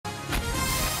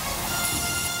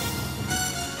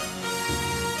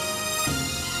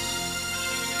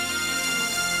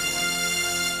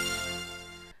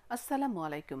Assalamu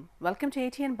alaikum. Welcome to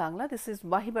ATN Bangla. This is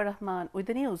Wahiba Rahman with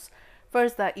the news.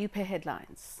 First, the UP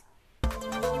headlines.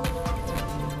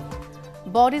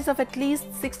 Bodies of at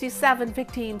least 67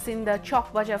 victims in the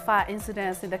Chowk Bazaar fire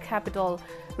incidents in the capital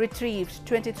retrieved.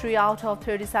 23 out of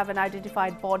 37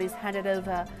 identified bodies handed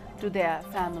over to their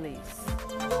families.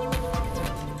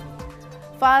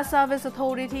 Fire service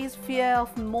authorities fear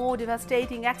of more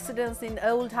devastating accidents in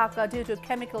Old Dhaka due to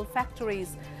chemical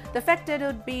factories. The affected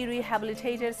would be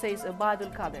rehabilitated, says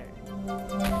Ubaidul Qadir.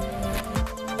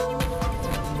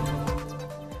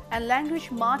 And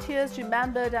language martyrs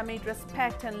remembered amid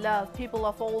respect and love. People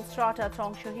of all strata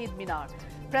throng Shahid Minar.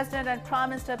 President and Prime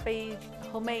Minister paid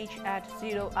homage at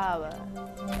 0 hour.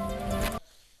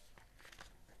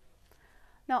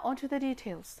 Now on to the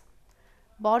details.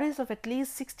 Bodies of at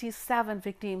least 67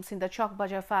 victims in the Chowk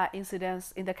Bazaar fire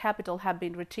incidents in the capital have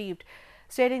been retrieved.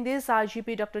 Stating this,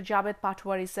 IGP Dr. Javed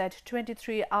Patwari said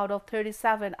 23 out of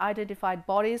 37 identified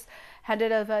bodies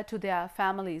handed over to their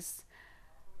families.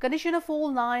 Condition of all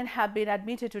 9 have been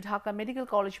admitted to Dhaka Medical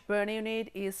College burn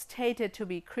unit is stated to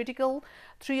be critical.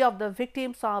 3 of the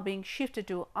victims are being shifted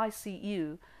to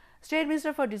ICU. State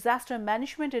Minister for Disaster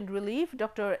Management and Relief,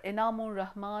 Dr. Enamur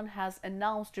Rahman, has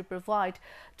announced to provide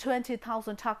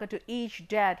 20,000 taka to each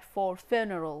dead for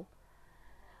funeral.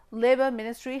 Labour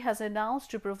Ministry has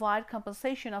announced to provide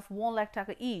compensation of 1 lakh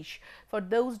taka each for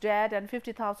those dead and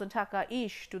 50,000 taka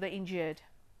each to the injured.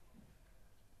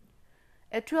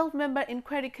 A 12-member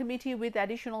inquiry committee with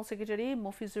Additional Secretary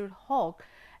Mofizur Haq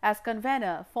as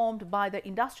convener formed by the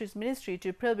Industries Ministry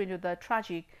to probe into the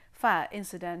tragic fire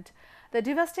incident. The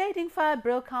devastating fire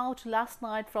broke out last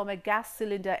night from a gas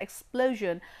cylinder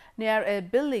explosion near a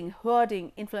building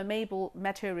hoarding inflammable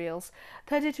materials.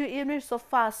 32 units of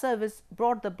fire service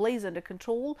brought the blaze under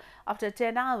control after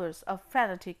 10 hours of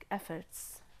frantic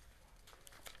efforts.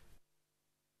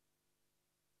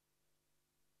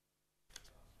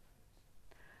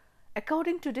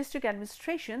 According to district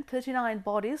administration, 39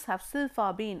 bodies have so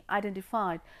far been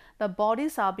identified. The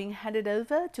bodies are being handed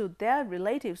over to their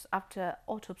relatives after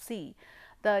autopsy.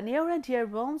 The near and dear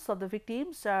ones of the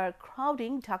victims are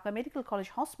crowding Dhaka Medical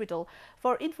College Hospital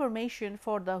for information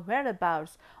for the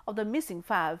whereabouts of the missing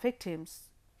fire victims.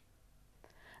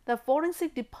 The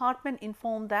forensic department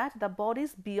informed that the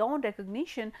bodies beyond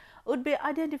recognition would be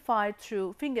identified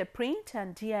through fingerprint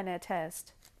and DNA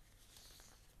test.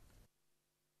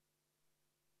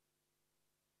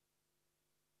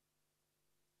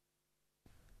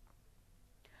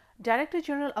 Director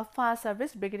General of Fire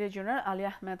Service Brigadier General Ali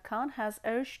Ahmed Khan has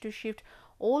urged to shift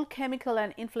all chemical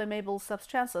and inflammable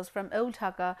substances from Old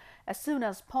Dhaka as soon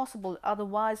as possible,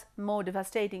 otherwise more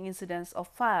devastating incidents of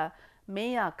fire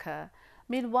may occur.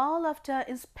 Meanwhile, after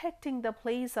inspecting the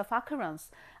place of occurrence,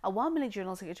 Awami League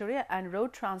General Secretary and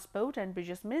Road Transport and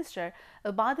Bridges Minister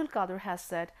Ubaidul Qadir has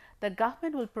said the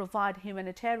government will provide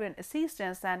humanitarian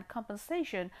assistance and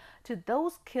compensation to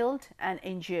those killed and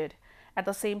injured. At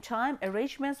the same time,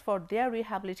 arrangements for their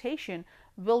rehabilitation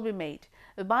will be made.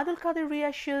 Ubaidul Qadir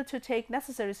reassured to take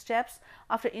necessary steps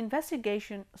after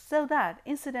investigation so that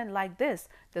incident like this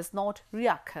does not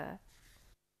reoccur.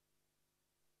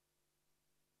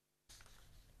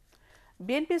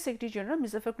 BNP Secretary General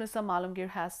Mr. Nizam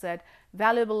Alamgir has said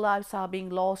valuable lives are being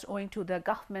lost owing to the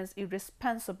government's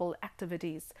irresponsible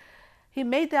activities. He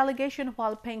made the allegation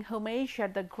while paying homage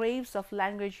at the graves of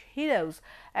language heroes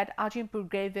at Ajimpur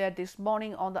Graveyard this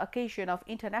morning on the occasion of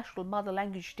International Mother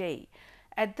Language Day.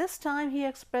 At this time, he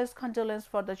expressed condolence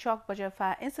for the Chowk Bazaar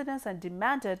fire incidents and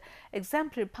demanded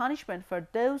exemplary punishment for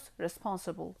those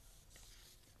responsible.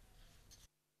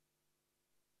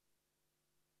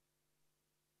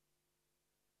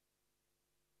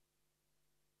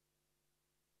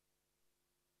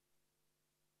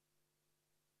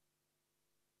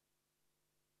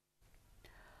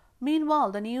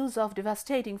 Meanwhile, the news of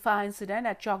devastating fire incident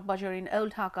at Chowk Bazaar in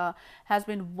Old Dhaka has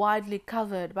been widely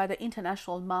covered by the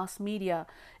international mass media.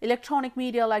 Electronic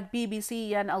media like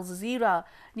BBC and Al Jazeera,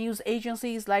 news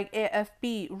agencies like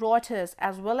AFP, Reuters,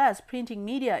 as well as printing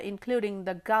media including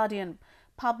The Guardian,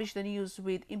 published the news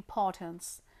with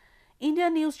importance.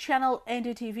 Indian news channel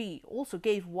NDTV also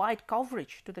gave wide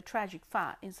coverage to the tragic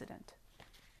fire incident.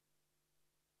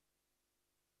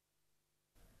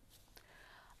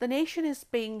 The nation is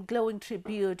paying glowing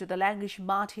tribute to the language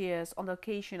martyrs on the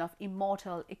occasion of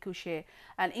Immortal Ekushe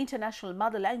and International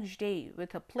Mother Language Day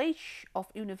with a pledge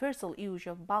of universal use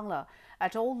of Bangla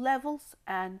at all levels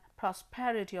and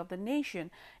prosperity of the nation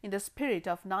in the spirit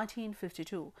of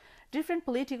 1952. Different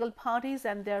political parties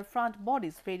and their front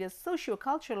bodies, various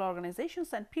socio-cultural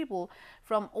organizations and people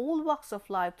from all walks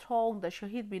of life thronged the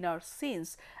Shahid Minar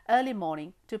since early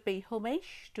morning to pay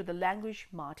homage to the language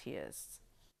martyrs.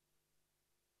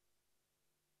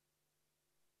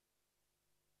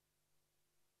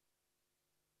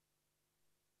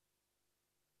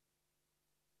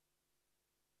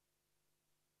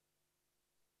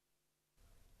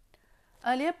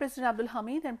 Earlier, President Abdul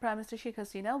Hamid and Prime Minister Sheikh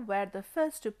Hasina were the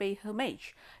first to pay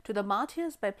homage to the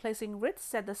martyrs by placing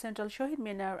wreaths at the central Shahid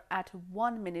Minar at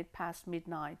 1 minute past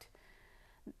midnight.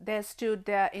 They stood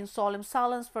there in solemn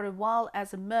silence for a while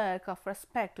as a mark of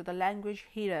respect to the language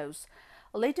heroes.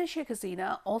 Later, Sheikh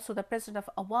Hasina, also the President of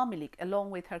Awami League,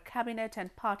 along with her cabinet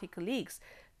and party colleagues,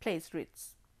 placed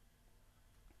wreaths.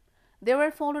 They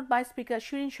were followed by Speaker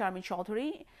Shirin Sharmin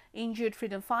Chaudhary, injured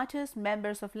freedom fighters,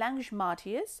 members of language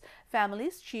martyrs,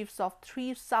 families, chiefs of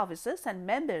 3 services and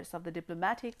members of the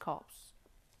diplomatic corps.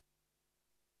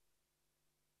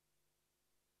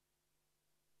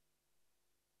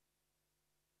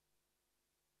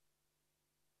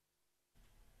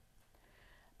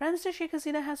 Prime Minister Sheikh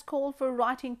Hasina has called for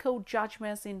writing court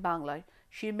judgments in Bangla.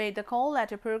 She made the call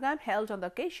at a program held on the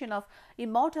occasion of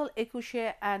Immortal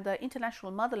Ekushe and the International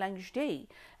Mother Language Day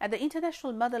at the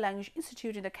International Mother Language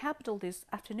Institute in the capital this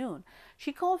afternoon.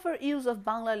 She called for use of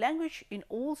Bangla language in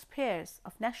all spheres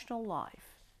of national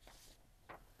life.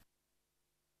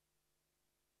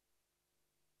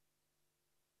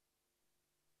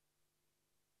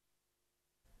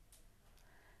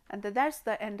 And that's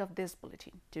the end of this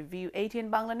bulletin. To view ATN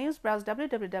Bangla News, browse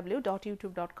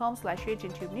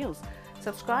www.youtube.com/ATNTubeNews.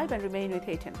 Subscribe and remain with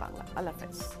ATN Bangla. Allah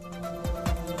Hafiz.